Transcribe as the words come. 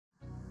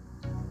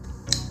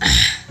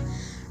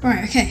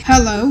Right, okay,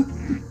 hello.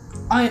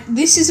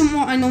 This isn't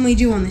what I normally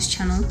do on this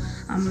channel.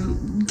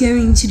 I'm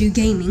going to do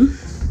gaming.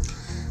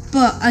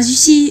 But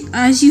as you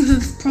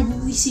have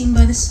probably seen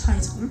by this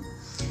title,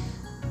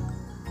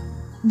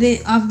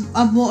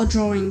 I've bought a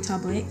drawing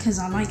tablet because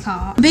I like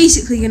art. I'm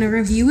basically going to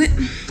review it,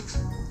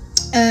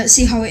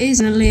 see how it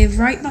is, and I'll live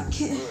right back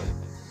here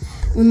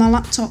with my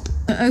laptop.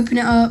 Open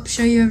it up,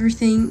 show you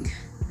everything.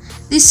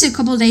 This is a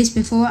couple of days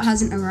before, it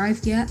hasn't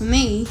arrived yet. For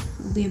me,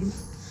 it'll be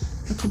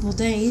a couple of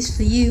days.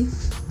 For you,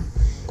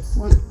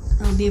 well,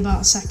 it'll be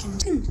about a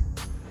second.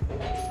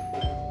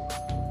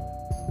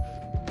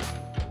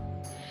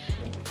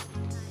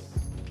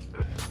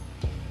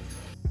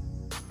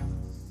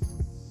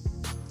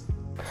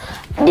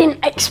 I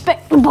didn't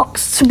expect the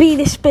box to be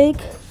this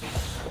big,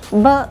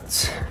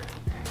 but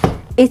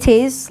it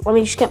is. Let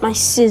me just get my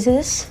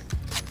scissors.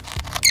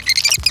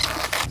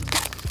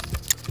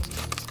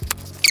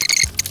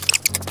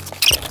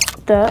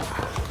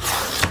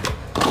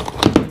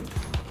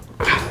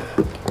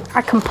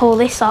 I can pull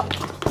this up.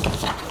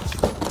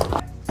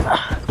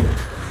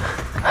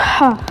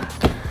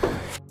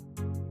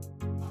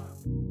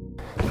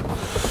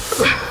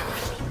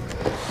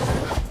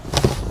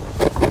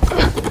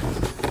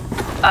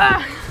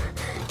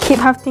 Keep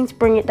having to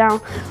bring it down.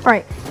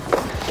 Right,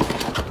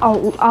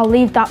 I'll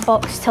leave that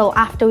box till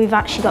after we've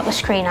actually got the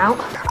screen out.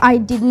 I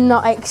did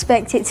not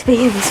expect it to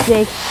be this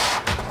big.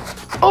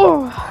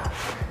 Oh,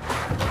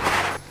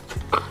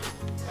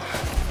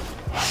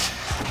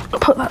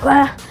 put that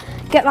there,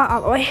 get that out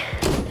of the way.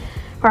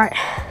 Right,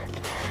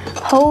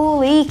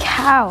 holy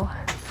cow.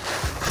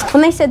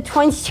 When they said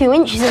 22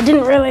 inches, I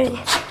didn't really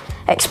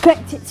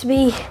expect it to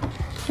be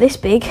this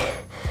big.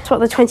 That's what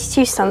the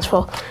 22 stands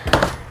for.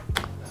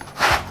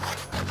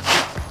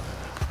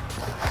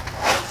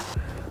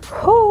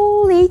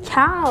 Holy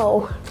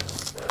cow.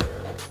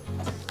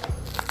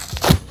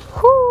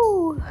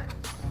 Whew.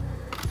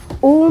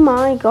 Oh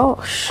my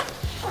gosh.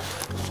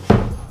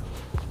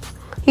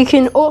 You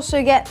can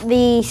also get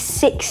the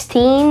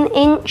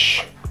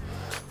 16-inch.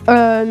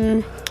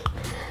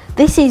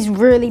 This is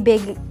really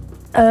big.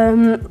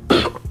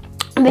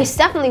 This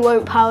definitely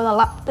won't power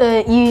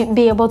the you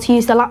be able to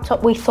use the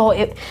laptop I thought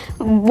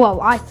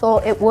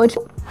it would.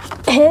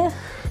 Here,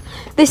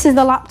 this is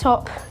the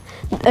laptop.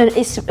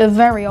 It's a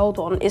very old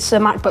one. It's a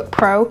MacBook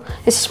Pro.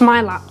 It's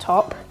my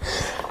laptop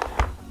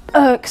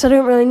because I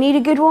don't really need a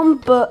good one,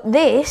 but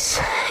this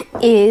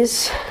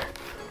is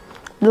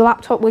the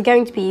laptop we're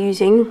going to be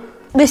using.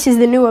 This is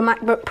the newer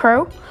MacBook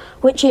Pro,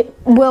 which it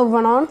will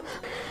run on.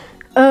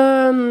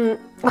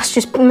 Let's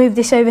just move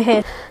this over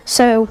here.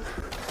 So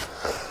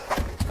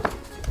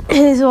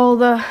here's all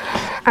the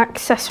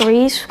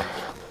accessories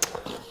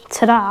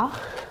to that.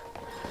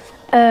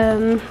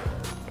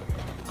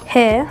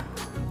 Here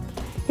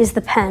is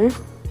the pen.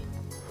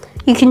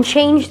 You can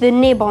change the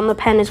nib on the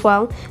pen as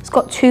well. It's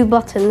got 2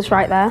 buttons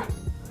right there.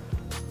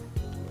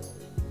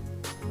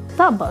 Is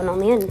that a button on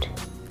the end?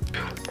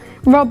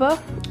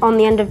 Rubber on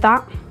the end of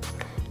that.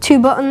 2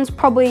 buttons,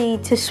 probably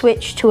to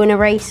switch to an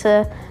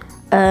eraser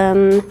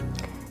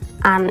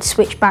and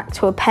switch back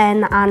to a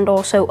pen, and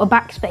also a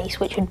backspace,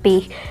 which would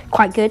be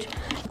quite good.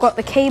 We've got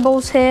the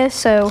cables here,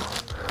 so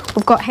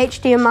we've got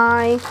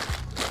HDMI,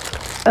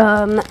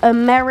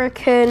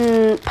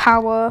 American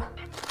power.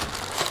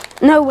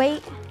 No,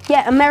 wait.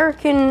 Yeah,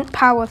 American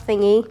power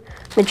thingy,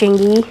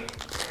 majingy.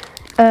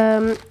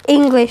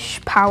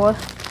 English power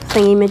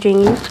thingy,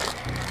 majingy.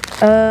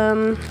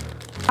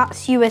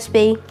 That's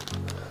USB.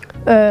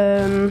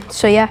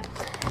 So yeah.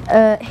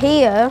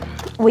 Here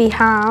we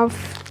have.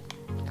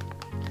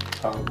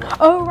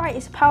 Oh right,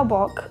 it's a power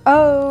block.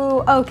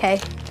 Oh, okay.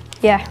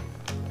 Yeah.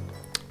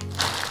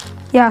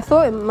 Yeah, I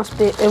thought it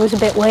was a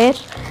bit weird.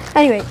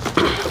 Anyway,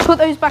 put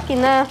those back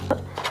in there.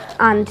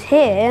 And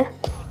here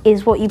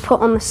is what you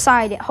put on the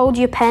side. It holds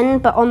your pen,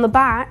 but on the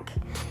back,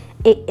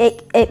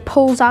 it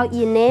pulls out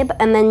your nib,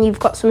 and then you've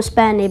got some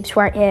spare nibs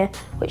right here,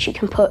 which you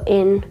can put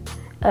in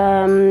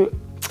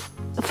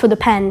for the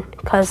pen,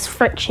 because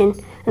friction,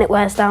 and it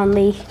wears down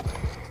the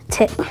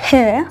tip.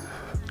 Here,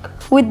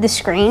 with the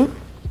screen,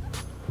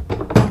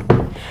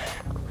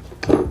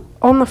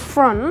 on the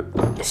front,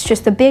 it's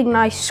just a big,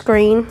 nice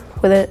screen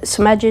with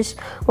some edges,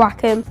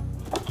 Wacom.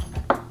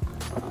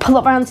 Pull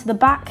it around to the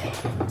back.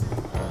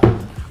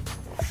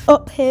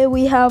 Up here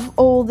we have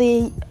all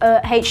the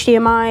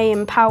HDMI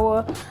and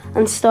power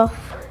and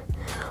stuff.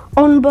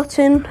 On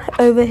button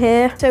over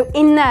here. So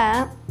in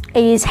there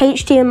is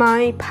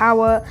HDMI,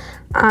 power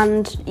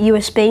and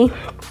USB.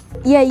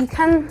 Yeah, you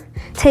can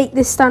take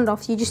this stand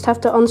off. You just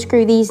have to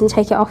unscrew these and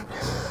take it off.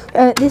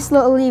 This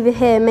little lever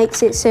here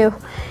makes it so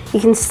you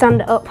can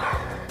stand it up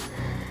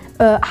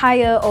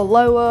higher or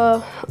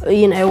lower,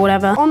 you know,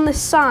 whatever. On the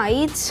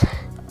sides,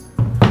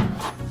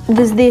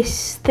 there's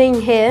this thing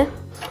here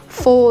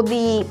for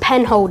the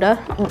pen holder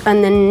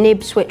and the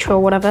nib switcher or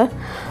whatever.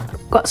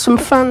 Got some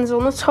fans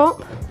on the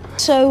top.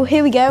 So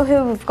here we go,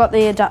 here we've got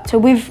the adapter.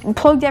 We've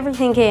plugged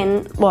everything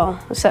in, well,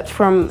 except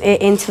from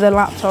it into the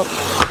laptop,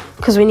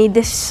 because we need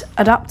this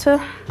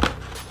adapter.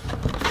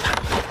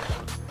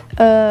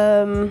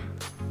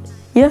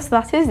 Yes,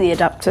 that is the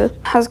adapter.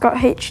 Has got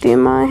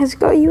HDMI, has it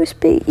got a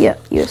USB? Yeah,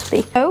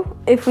 USB. So,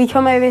 if we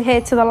come over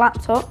here to the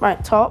laptop,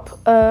 right top,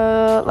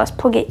 let's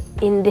plug it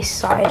in this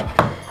side.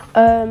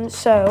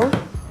 So,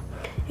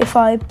 if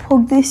I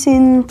plug this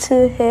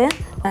into here,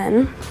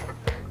 then,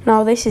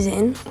 now this is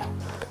in,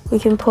 we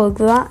can plug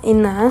that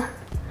in there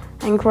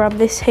and grab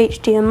this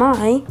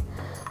HDMI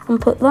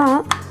and put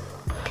that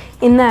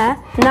in there.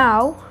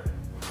 Now,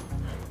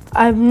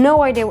 I have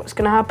no idea what's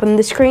going to happen.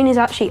 The screen is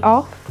actually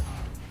off.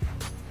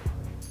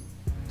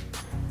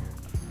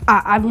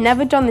 I've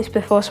never done this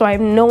before, so I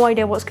have no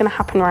idea what's going to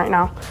happen right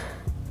now.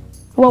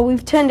 Well,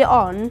 we've turned it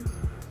on,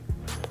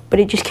 but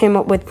it just came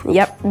up with,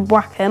 yep,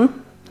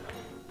 Wacom.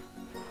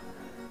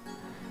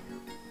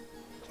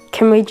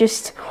 Can we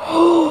just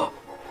hold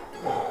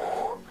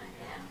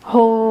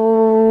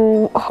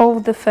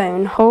the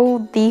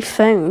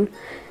phone?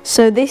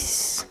 So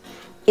this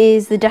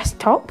is the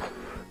desktop.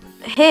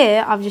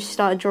 Here, I've just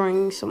started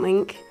drawing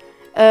something.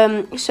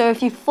 So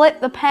if you flip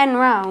the pen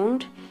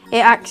round, it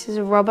acts as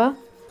a rubber.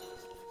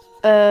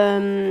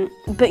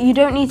 But you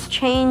don't need to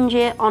change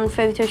it on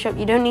Photoshop.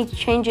 You don't need to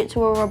change it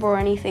to a rubber or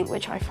anything,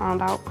 which I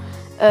found out.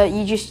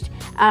 You just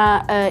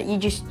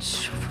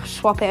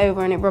swap it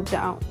over and it rubs it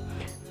out.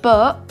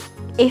 But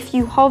if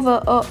you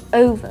hover up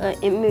over,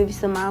 it moves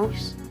the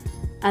mouse,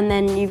 and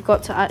then you've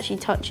got to actually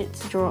touch it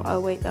to draw. Oh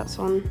wait, that's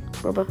on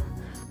rubber.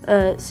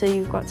 So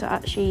you've got to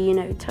actually, you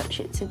know, touch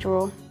it to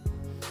draw.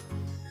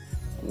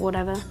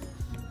 Whatever.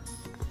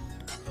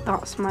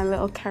 That's my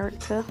little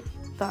character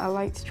that I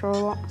like to draw a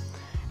lot.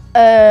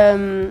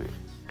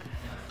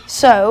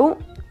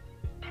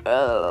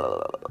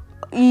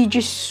 You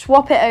just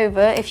swap it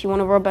over if you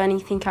want to rub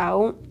anything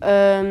out.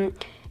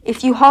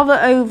 If you hover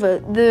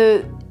over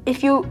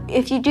if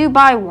you do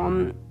buy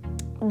one,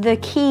 the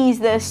keys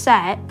that are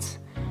set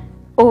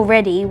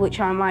already, which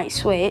I might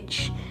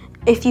switch,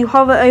 if you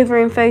hover over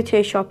in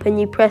Photoshop and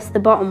you press the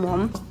bottom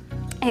one,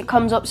 it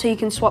comes up so you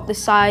can swap the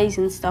size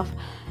and stuff.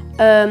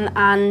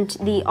 And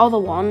the other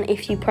one,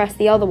 if you press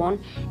the other one,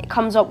 it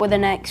comes up with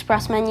an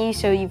express menu.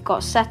 So you've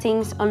got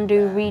settings,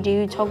 undo,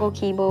 redo, toggle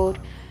keyboard,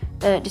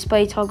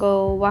 display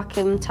toggle,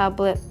 Wacom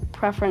tablet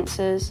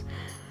preferences,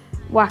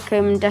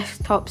 Wacom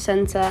desktop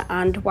center,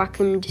 and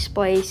Wacom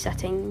display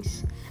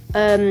settings.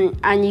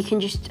 And you can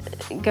just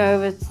go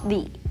over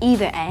the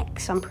either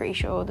X, I'm pretty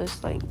sure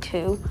there's like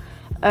two.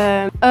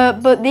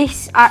 But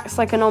this acts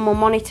like a normal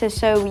monitor,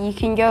 so you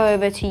can go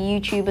over to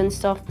YouTube and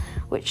stuff,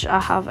 which I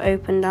have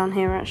open down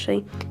here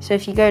actually. So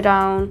if you go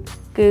down,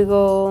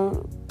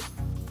 Google,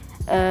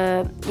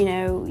 you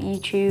know,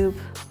 YouTube,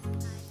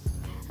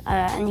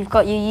 and you've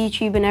got your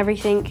YouTube and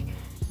everything.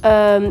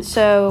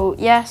 So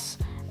yes,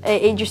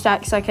 it just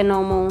acts like a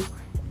normal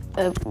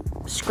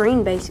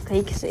screen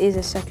basically, because it is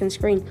a second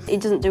screen.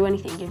 It doesn't do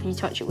anything if you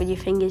touch it with your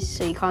fingers,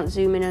 so you can't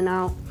zoom in and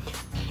out.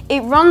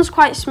 It runs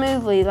quite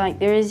smoothly, like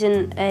there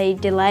isn't a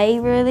delay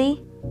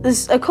really.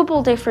 There's a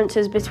couple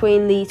differences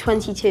between the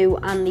 22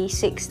 and the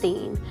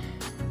 16.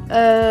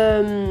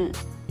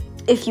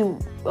 If you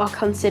are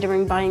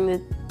considering buying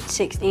the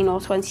 16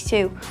 or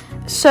 22.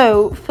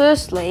 So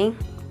firstly,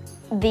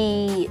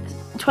 the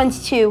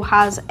 22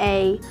 has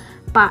a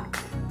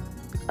back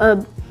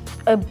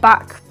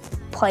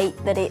plate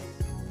that it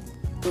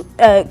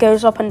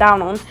goes up and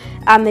down on,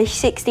 and the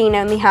 16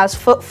 only has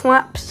foot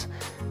flaps,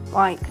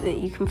 like that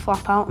you can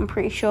flap out, I'm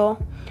pretty sure.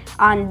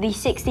 And the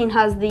 16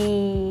 has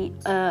the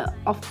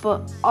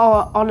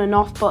on and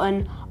off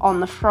button on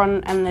the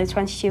front, and the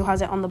 22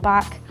 has it on the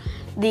back.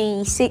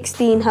 The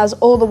 16 has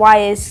all the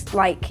wires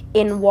like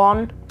in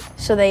one,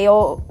 so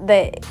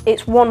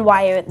it's one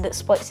wire that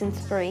splits into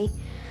three.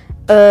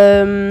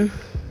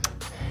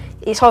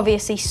 It's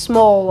obviously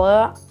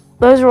smaller.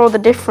 Those are all the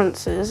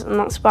differences, and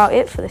that's about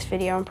it for this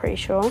video, I'm pretty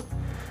sure.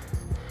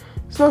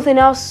 There's nothing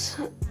else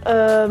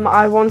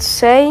I want to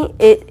say.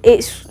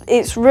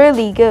 It's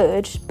really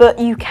good, but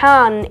you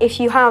can, if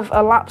you have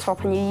a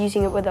laptop and you're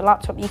using it with a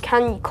laptop, you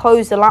can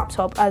close the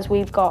laptop as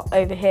we've got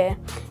over here.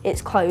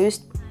 It's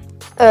closed,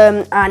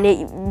 and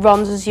it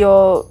runs as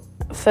your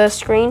first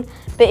screen.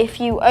 But if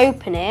you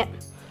open it,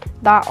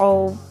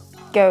 it'll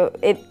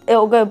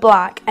go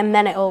black, and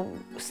then it'll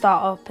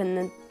start up,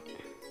 and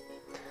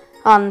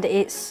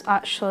it's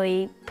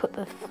actually put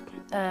the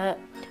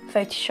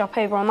Photoshop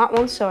over on that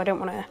one, so I don't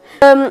want to.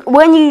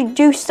 When you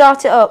do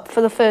start it up for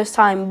the first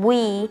time,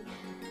 we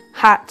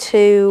had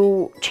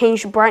to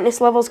change the brightness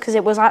levels because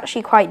it was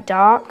actually quite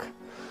dark.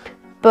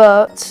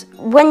 But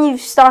when you've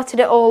started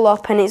it all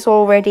up and it's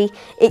all ready,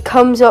 it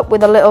comes up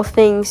with a little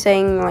thing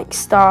saying like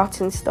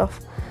start and stuff.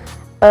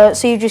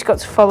 So you've just got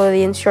to follow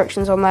the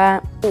instructions on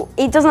there.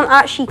 It doesn't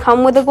actually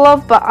come with a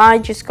glove, but I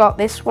just got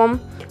this one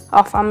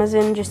off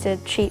Amazon, just a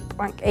cheap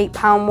like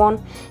 £8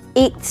 one.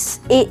 It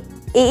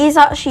is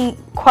actually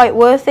quite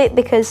worth it,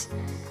 because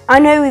I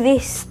know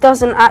this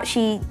doesn't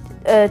actually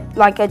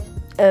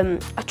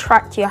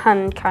attract your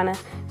hand kind of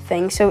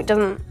thing, so it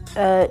doesn't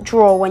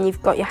draw when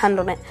you've got your hand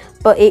on it,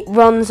 but it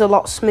runs a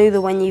lot smoother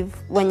when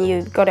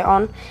you've got it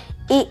on.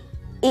 It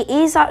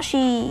is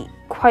actually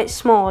quite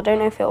small. I don't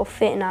know if it'll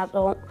fit an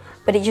adult,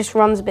 but it just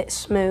runs a bit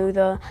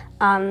smoother,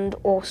 and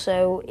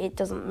also it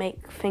doesn't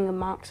make finger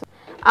marks.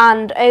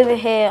 And over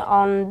here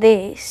on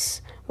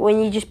this, when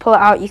you just pull it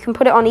out, you can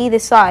put it on either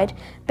side,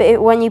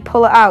 but when you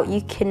pull it out,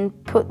 you can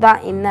put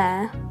that in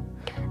there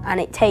and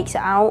it takes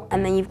it out,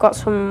 and then you've got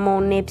some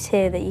more nibs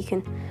here that you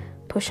can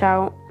push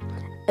out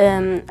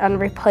and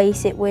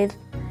replace it with.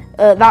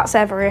 That's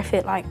ever if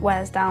it like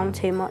wears down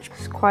too much.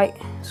 It's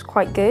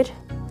quite good.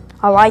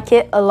 I like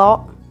it a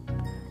lot.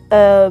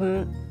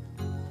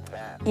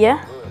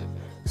 Yeah,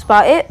 that's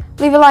about it.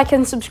 Leave a like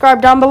and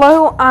subscribe down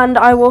below, and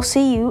I will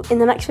see you in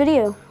the next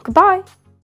video. Goodbye.